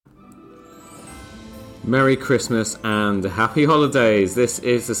Merry Christmas and happy holidays. This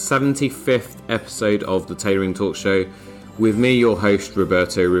is the 75th episode of the Tailoring Talk Show with me, your host,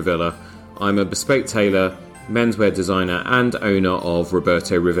 Roberto Rivilla. I'm a bespoke tailor, menswear designer and owner of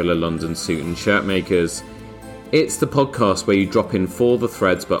Roberto Rivilla London Suit and Shirt Makers. It's the podcast where you drop in for the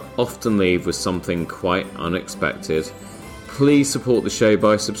threads but often leave with something quite unexpected. Please support the show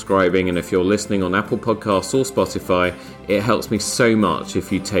by subscribing, and if you're listening on Apple Podcasts or Spotify, it helps me so much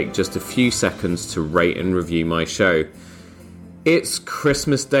if you take just a few seconds to rate and review my show. It's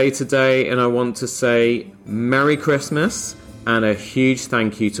Christmas Day today, and I want to say Merry Christmas and a huge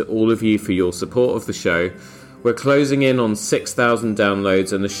thank you to all of you for your support of the show. We're closing in on 6,000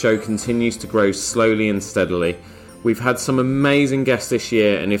 downloads and the show continues to grow slowly and steadily. We've had some amazing guests this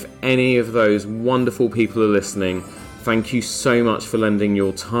year, and if any of those wonderful people are listening, thank you so much for lending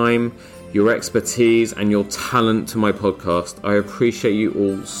your time, your expertise and your talent to my podcast. I appreciate you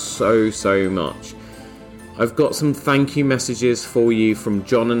all so much. I've got some thank you messages for you from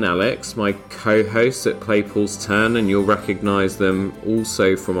John and Alex, my co-hosts at Claypool's Turn, and you'll recognise them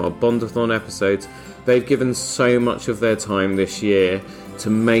also from our Bondathon episodes. They've given so much of their time this year to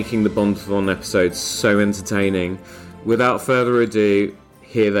making the Bondathon episodes so entertaining. Without further ado,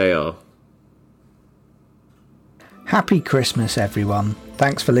 here they are. Happy Christmas, everyone.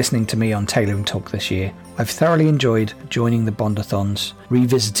 Thanks for listening to me on Tailoring Talk this year. I've thoroughly enjoyed joining the Bondathons.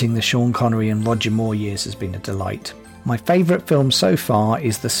 Revisiting the Sean Connery and Roger Moore years has been a delight. My favourite film so far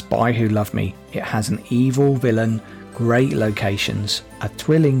is The Spy Who Loved Me. It has an evil villain, great locations, a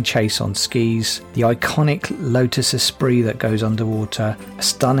thrilling chase on skis, the iconic Lotus Esprit that goes underwater, a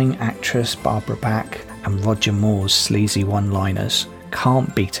stunning actress, Barbara Bach, and Roger Moore's sleazy one-liners.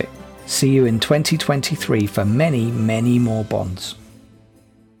 Can't beat it. See you in 2023 for many more Bonds.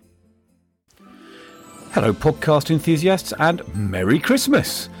 Hello podcast enthusiasts and Merry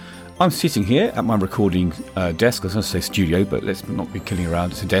Christmas! I'm sitting here at my recording desk. I was going to say studio, but let's not be killing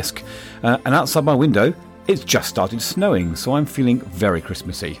around, it's a desk. And outside my window, it's just started snowing, so I'm feeling very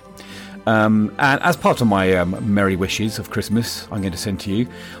Christmassy. And as part of my merry wishes of Christmas I'm going to send to you,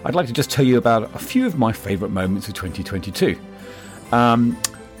 I'd like to just tell you about a few of my favourite moments of 2022.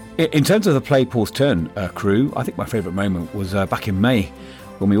 In terms of the Claypool's Turn crew, I think my favourite moment was back in May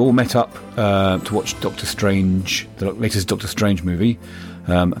when we all met up to watch Doctor Strange, the latest Doctor Strange movie.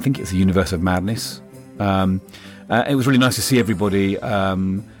 I think it's the Universe of Madness. It was really nice to see everybody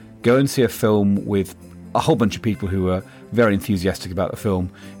go and see a film with a whole bunch of people who were very enthusiastic about the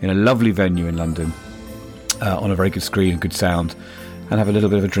film in a lovely venue in London on a very good screen and good sound, and have a little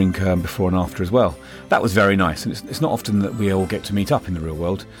bit of a drink before and after as well. That was very nice, and it's not often that we all get to meet up in the real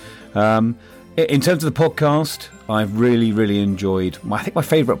world. In terms of the podcast, I've really enjoyed, I think my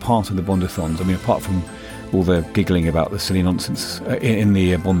favourite part of the Bondathons, I mean, apart from all the giggling about the silly nonsense in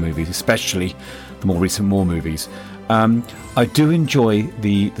the Bond movies, especially the more recent Moore movies, I do enjoy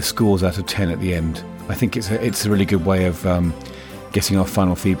the scores out of 10 at the end. I think it's a really good way of getting our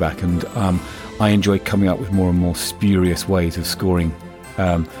final feedback, and I enjoy coming up with more and more spurious ways of scoring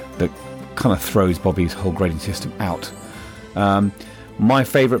that kind of throws Bobby's whole grading system out. My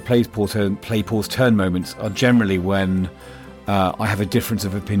favourite Claypool's Turn moments are generally when I have a difference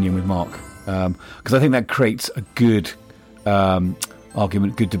of opinion with Mark, because I think that creates a good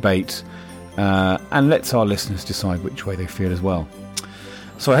argument, good debate, and lets our listeners decide which way they feel as well.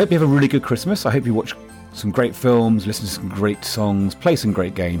 So I hope you have a really good Christmas. I hope you watch some great films, listen to some great songs, play some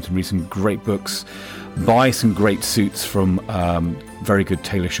great games, and read some great books, buy some great suits from very good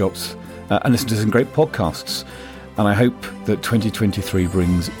tailor shops, and listen to some great podcasts. And I hope that 2023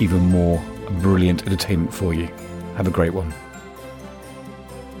 brings even more brilliant entertainment for you. Have a great one.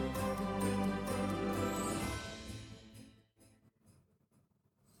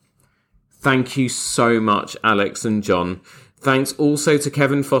 Thank you so much, Alex and John. Thanks also to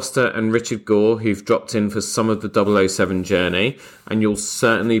Kevin Foster and Richard Gore, who've dropped in for some of the 007 journey, and you'll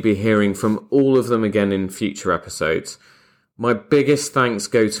certainly be hearing from all of them again in future episodes. My biggest thanks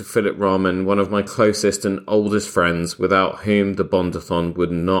go to Philip Rahman, one of my closest and oldest friends, without whom the Bondathon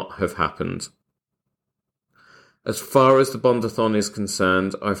would not have happened. As far as the Bondathon is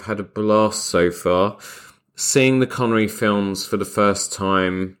concerned, I've had a blast so far. Seeing the Connery films for the first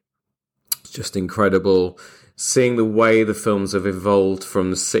time, it's just incredible. Seeing the way the films have evolved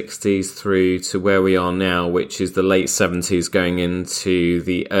from the 60s through to where we are now, which is the late 70s going into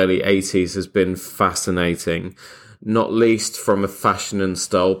the early 80s, has been fascinating. Not least from a fashion and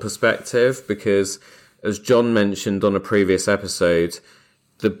style perspective, because as John mentioned on a previous episode,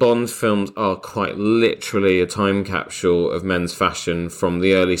 the Bond films are quite literally a time capsule of men's fashion from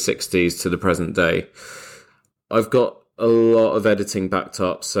the early 60s to the present day. I've got a lot of editing backed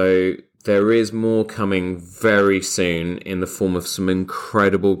up, so There is more coming very soon in the form of some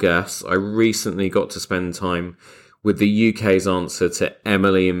incredible guests. I recently got to spend time with the UK's answer to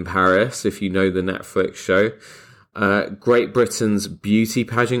Emily in Paris, if you know the Netflix show. Great Britain's beauty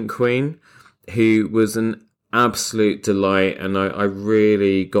pageant queen, who was an absolute delight, and I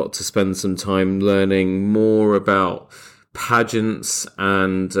really got to spend some time learning more about pageants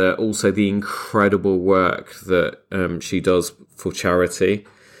and also the incredible work that she does for charity.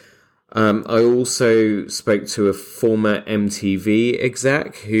 I also spoke to a former MTV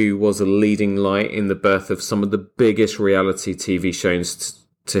exec who was a leading light in the birth of some of the biggest reality TV shows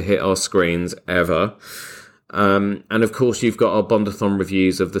to hit our screens ever. And of course, you've got our Bondathon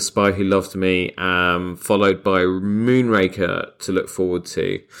reviews of The Spy Who Loved Me, followed by Moonraker to look forward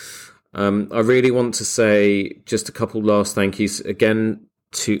to. I really want to say just a couple last thank yous again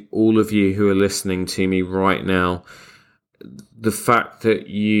to all of you who are listening to me right now. The fact that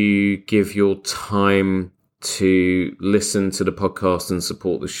you give your time to listen to the podcast and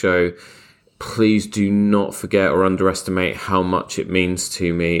support the show, please do not forget or underestimate how much it means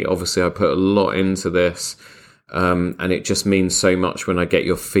to me. Obviously, I put a lot into this, and it just means so much when I get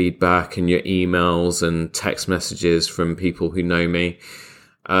your feedback and your emails and text messages from people who know me.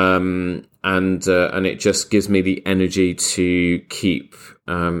 And it just gives me the energy to keep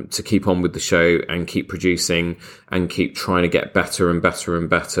on with the show and keep producing and keep trying to get better and better and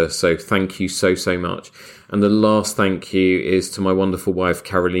better. So thank you so much. And the last thank you is to my wonderful wife,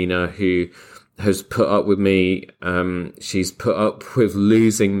 Carolina, who has put up with me. She's put up with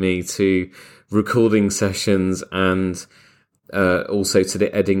losing me to recording sessions and also to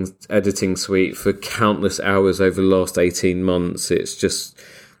the editing suite for countless hours over the last 18 months. It's just,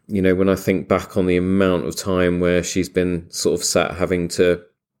 when I think back on the amount of time where she's been sort of sat having to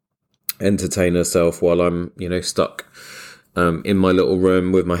entertain herself while I'm, stuck in my little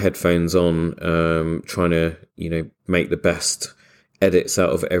room with my headphones on, trying to, make the best edits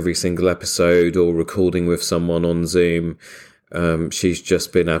out of every single episode or recording with someone on Zoom. She's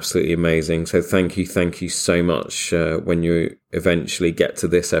just been absolutely amazing. So thank you so much. When you eventually get to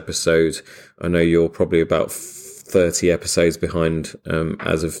this episode, I know you're probably about 30 episodes behind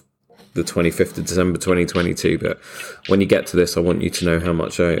as of the 25th of December 2022, but when you get to this, I want you to know how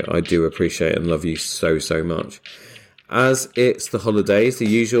much I do appreciate and love you so much. As it's the holidays, the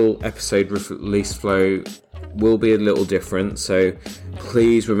usual episode release flow will be a little different, so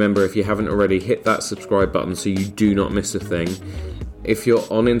please remember, if you haven't already, hit that subscribe button so you do not miss a thing. If you're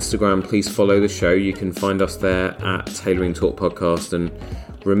on Instagram, please follow the show. You can find us there at Tailoring Talk Podcast, and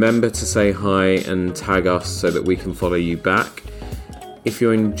remember to say hi and tag us so that we can follow you back. If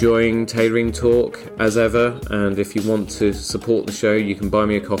you're enjoying Tailoring Talk, as ever, and if you want to support the show, you can buy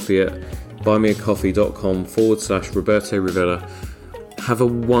me a coffee at buymeacoffee.com/Roberto Rivera. Have a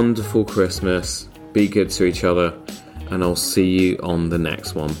wonderful Christmas. Be good to each other, and I'll see you on the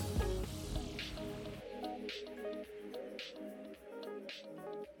next one.